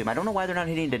Houndoom? I don't know why they're not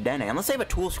hitting Dedenne. Unless they have a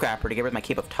Tool Scrapper to get rid of my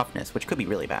Cape of Toughness, which could be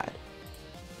really bad.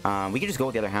 We could just go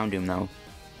with the other Houndoom, though.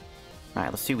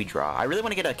 Alright, let's see what we draw. I really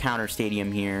want to get a counter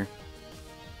Stadium here.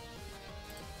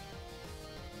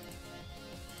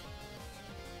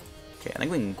 Okay, I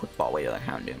think we can quick ball away the other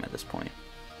Houndoom at this point.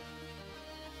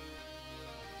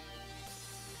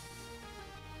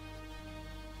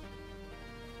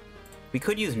 We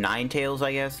could use Ninetales,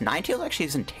 I guess. Ninetales actually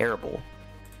isn't terrible.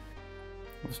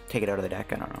 Let's take it out of the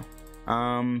deck, I don't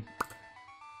know.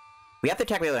 We have to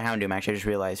attack the other Houndoom, actually, I just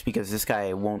realized, because this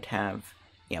guy won't have...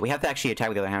 Yeah, we have to actually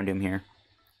attack the other Houndoom here.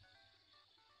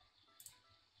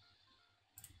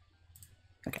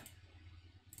 Okay.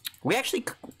 We actually...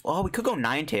 Oh, we could go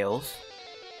Ninetales.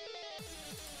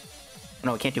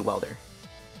 No, we can't do Welder.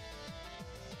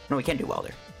 No, we can't do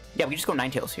Welder. Yeah, we just go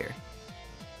Ninetales here.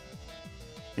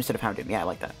 Instead of Houndoom. Yeah, I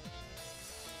like that.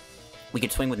 We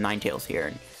could swing with Ninetales here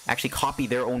and actually copy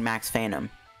their own Max Phantom,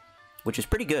 which is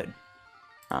pretty good.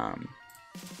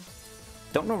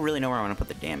 Don't really know where I want to put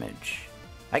the damage.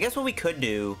 I guess what we could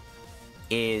do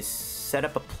is set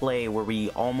up a play where we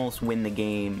almost win the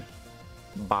game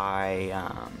by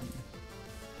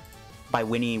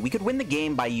winning. We could win the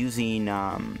game by using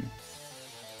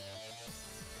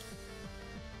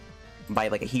by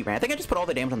like a Heatran. I think I just put all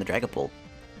the damage on the Dragapult,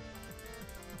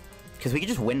 because we could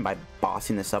just win by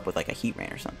bossing this up with like a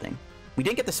Heatran or something. We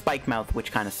didn't get the Spikemuth,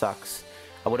 which kind of sucks.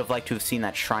 I would have liked to have seen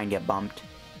that Shrine get bumped.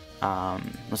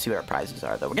 Let's see what our prizes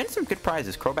are, though. We're getting some good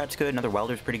prizes. Crobat's good. Another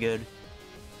Welder's pretty good.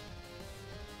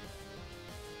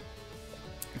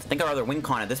 I think our other win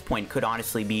con at this point could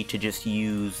honestly be to just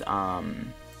use like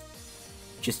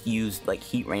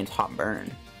Heatran's Hot Burn.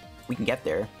 We can get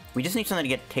there. We just need something to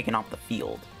get taken off the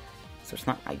field, so it's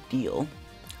not ideal.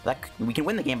 We can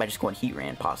win the game by just going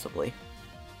Heatran, possibly.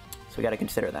 So we got to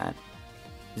consider that.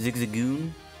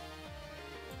 Zigzagoon.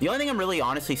 The only thing I'm really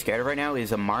honestly scared of right now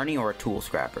is a Marnie or a Tool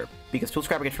Scrapper, because Tool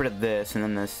Scrapper gets rid of this, and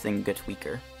then this thing gets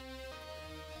weaker.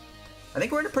 I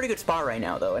think we're in a pretty good spot right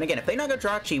now, though. And again, if they knock out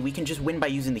Jirachi, we can just win by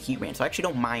using the Heatran, so I actually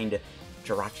don't mind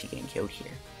Jirachi getting killed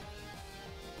here.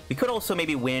 We could also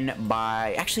maybe win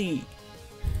by... Actually,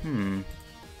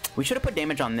 we should have put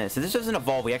damage on this. If this doesn't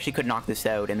evolve, we actually could knock this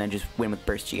out and then just win with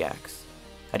Burst GX.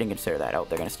 I didn't consider that. Oh,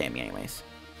 they're going to stand me anyways.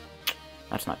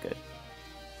 That's not good.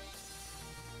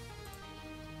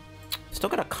 Still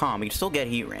got a Calm. We can still get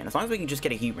Heatran. As long as we can just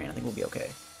get a Heatran, I think we'll be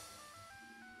okay.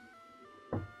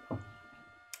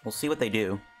 We'll see what they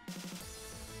do.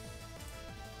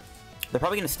 They're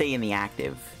probably going to stay in the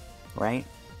active, right?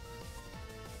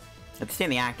 If they stay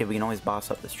in the active, we can always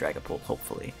boss up this Dragapult,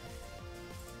 hopefully.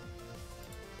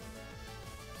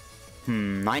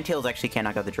 Ninetales actually can't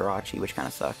knock out the Jirachi, which kind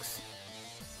of sucks.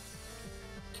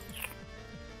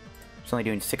 It's only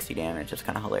doing 60 damage, that's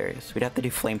kind of hilarious. We'd have to do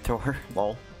Flamethrower,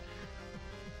 lol.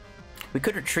 We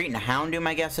could retreat into Houndoom,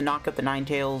 I guess, and knock out the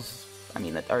Ninetales. I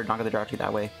mean, or knock out the Jirachi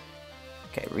that way.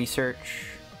 Okay, research.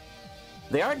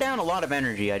 They are down a lot of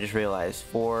energy, I just realized.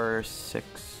 4,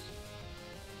 6...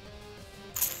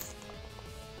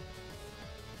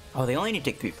 Oh, they only need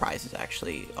to take 3 prizes,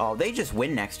 actually. Oh, they just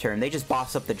win next turn. They just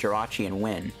boss up the Jirachi and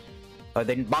win. Oh,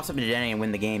 they boss up the Dedenne and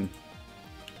win the game.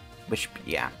 Which,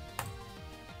 yeah.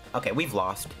 Okay, we've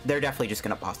lost. They're definitely just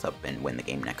gonna boss up and win the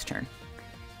game next turn.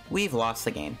 We've lost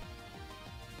the game.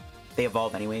 They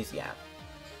evolve anyways? Yeah.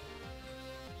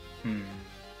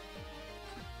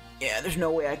 Yeah, there's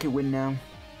no way I could win now.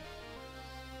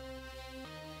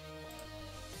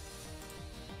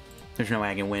 There's no way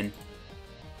I can win.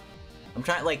 I'm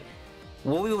trying, like,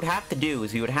 what we would have to do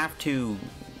is we'd have to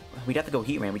go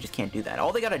Heatran, we just can't do that.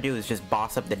 All they gotta do is just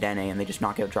boss up the Dedenne and they just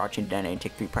knock out Jirachi and Dedenne and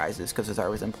take 3 prizes because Azar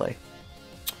was in play.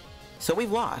 So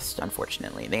we've lost,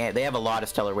 unfortunately. They have a lot of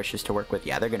Stellar Wishes to work with.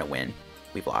 Yeah, they're gonna win.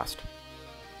 We've lost.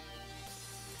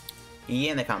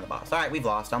 Yeah, and they found the boss. Alright, we've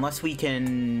lost. Unless we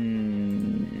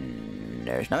can...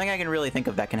 There's nothing I can really think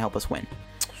of that can help us win.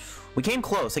 We came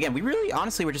close. Again, we really,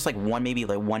 honestly, we're just like maybe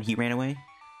one Heatran away.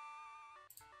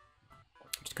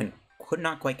 Just could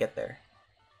not quite get there.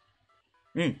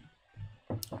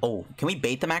 Oh, can we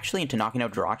bait them actually into knocking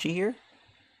out Jirachi here?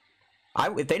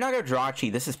 If they knock out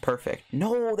Jirachi, this is perfect.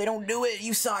 No, they don't do it.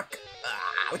 You suck.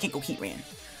 We can't go Heatran.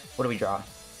 What do we draw?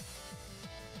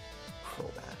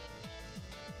 Crobat.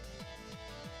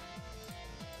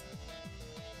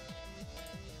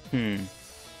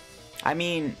 I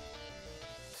mean,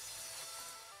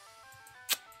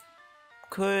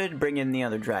 could bring in the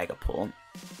other Dragapult.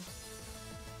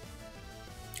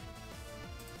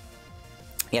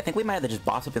 Yeah, I think we might have to just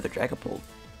boss up the other Dragapult.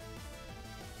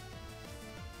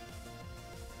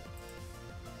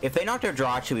 If they knocked out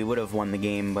Jirachi, we would have won the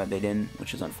game, but they didn't,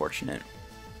 which is unfortunate.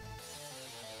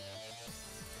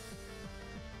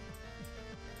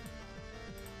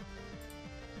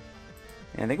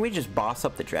 And I think we just boss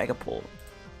up the Dragapult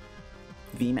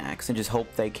VMAX and just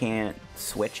hope they can't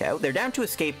switch out. They're down to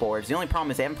Escape Boards. The only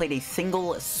problem is they haven't played a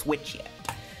single switch yet.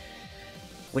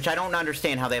 Which I don't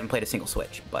understand how they haven't played a single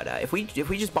switch. But if we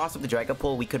just boss up the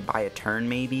Dragapult, we could buy a turn,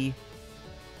 maybe.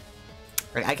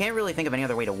 I can't really think of any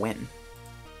other way to win.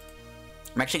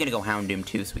 I'm actually going to go Houndoom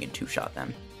too, so we can 2-shot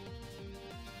them.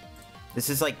 This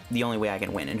is like the only way I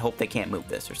can win, and hope they can't move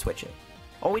this or switch it.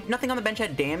 Oh wait, nothing on the bench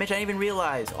had damage? I didn't even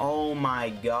realize. Oh my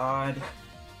god.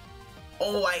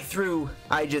 Oh,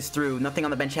 I just threw. Nothing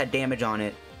on the bench had damage on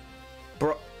it.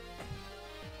 Bro.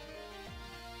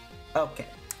 Okay.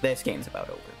 This game's about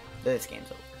over. This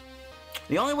game's over.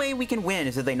 The only way we can win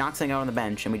is if they knock something out on the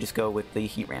bench and we just go with the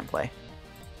Heatran play.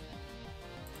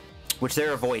 Which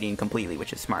they're avoiding completely,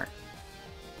 which is smart.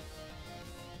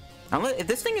 If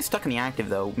this thing is stuck in the active,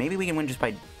 though, maybe we can win just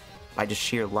by just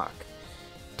sheer luck.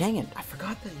 Dang it, I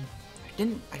forgot that...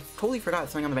 I totally forgot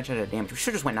something on the bench had damage. We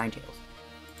should just went Ninetales.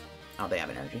 Oh, they have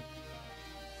an energy.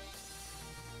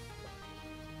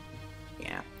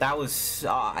 Yeah, that was...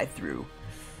 I threw.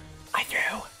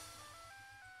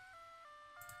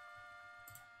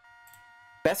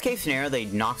 Best case scenario, they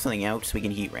knock something out so we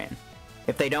can Heatran.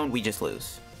 If they don't, we just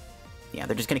lose. Yeah,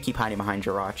 they're just going to keep hiding behind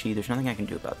Jirachi. There's nothing I can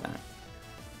do about that.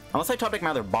 Unless I top deck my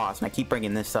other boss and I keep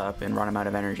bringing this up and run him out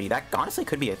of energy. That honestly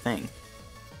could be a thing.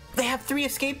 They have 3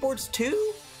 Escape Boards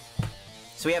too?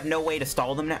 So we have no way to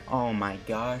stall them now? Oh my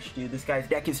gosh, dude. This guy's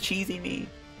deck is cheesing me.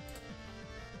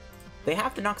 They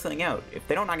have to knock something out. If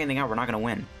they don't knock anything out, we're not going to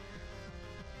win.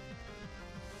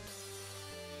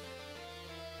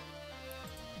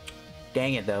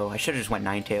 Dang it, though. I should have just went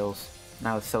Ninetales.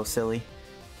 That was so silly.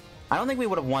 I don't think we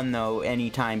would have won, though,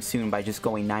 anytime soon by just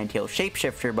going Ninetales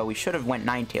Shapeshifter, but we should have went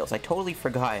Ninetales. I totally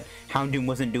forgot Houndoom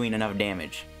wasn't doing enough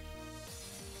damage.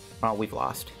 Well, we've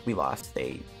lost. We lost.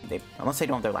 Unless they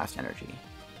don't have their last energy.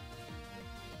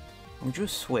 We drew a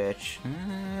switch.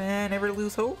 Never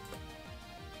lose hope.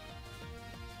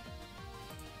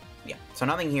 Yeah, so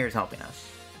nothing here is helping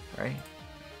us, right?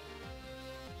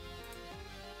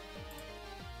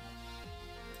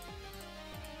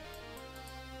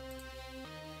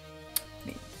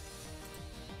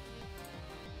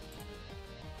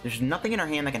 There's nothing in our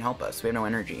hand that can help us. We have no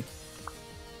energy.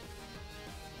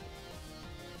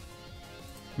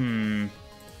 Oh,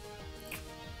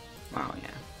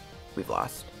 yeah. We've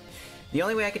lost. The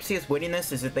only way I could see us winning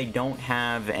this is if they don't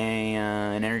have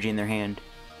an energy in their hand,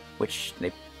 which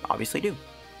they obviously do.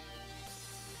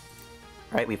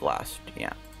 Right, we've lost.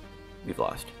 Yeah, we've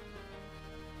lost.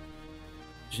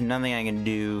 There's nothing I can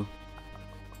do.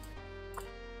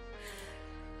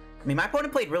 I mean, my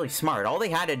opponent played really smart. All they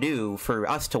had to do for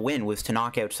us to win was to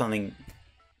knock out something,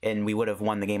 and we would have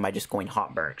won the game by just going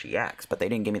Hot Burn GX, but they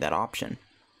didn't give me that option.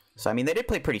 So, I mean, they did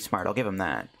play pretty smart. I'll give them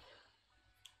that.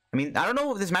 I mean, I don't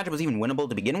know if this matchup was even winnable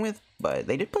to begin with, but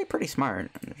they did play pretty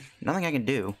smart. Nothing I can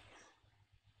do.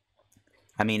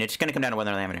 I mean, it's going to come down to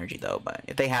whether they have energy, though, but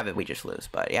if they have it, we just lose.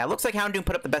 But, yeah, it looks like Houndoom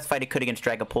put up the best fight it could against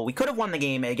Dragapult. We could have won the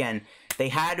game. Again, they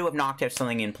had to have knocked out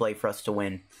something in play for us to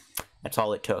win. That's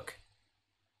all it took.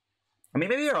 I mean,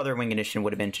 maybe our other win condition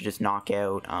would have been to just knock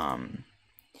out,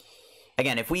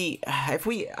 again,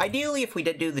 ideally, if we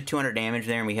did do the 200 damage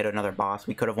there and we hit another boss,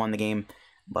 we could have won the game.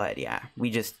 But, yeah,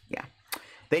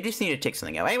 they just need to take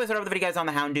something out. Anyways, that's all the video, guys, on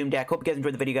the Houndoom deck. Hope you guys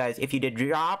enjoyed the video, guys. If you did,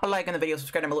 drop a like on the video,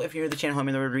 subscribe down below if you're new to the channel.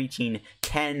 We're reaching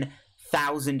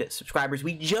 10,000 subscribers.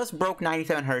 We just broke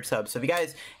 9,700 subs. So if you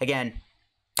guys, again,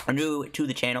 are new to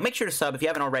the channel, make sure to sub. If you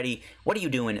haven't already, what are you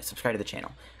doing? Subscribe to the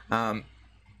channel.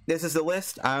 This is the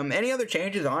list. Any other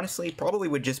changes, honestly, probably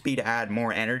would just be to add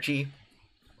more energy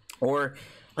or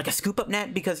like a scoop up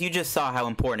net, because you just saw how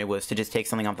important it was to just take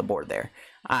something off the board there.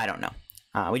 I don't know.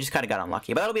 We just kind of got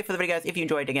unlucky. But that'll be it for the video, guys. If you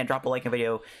enjoyed, again, drop a like in the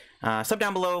video. Sub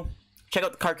down below. Check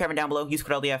out the card cavern down below. Use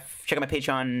code LDF. Check out my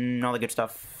Patreon and all the good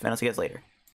stuff. And I'll see you guys later.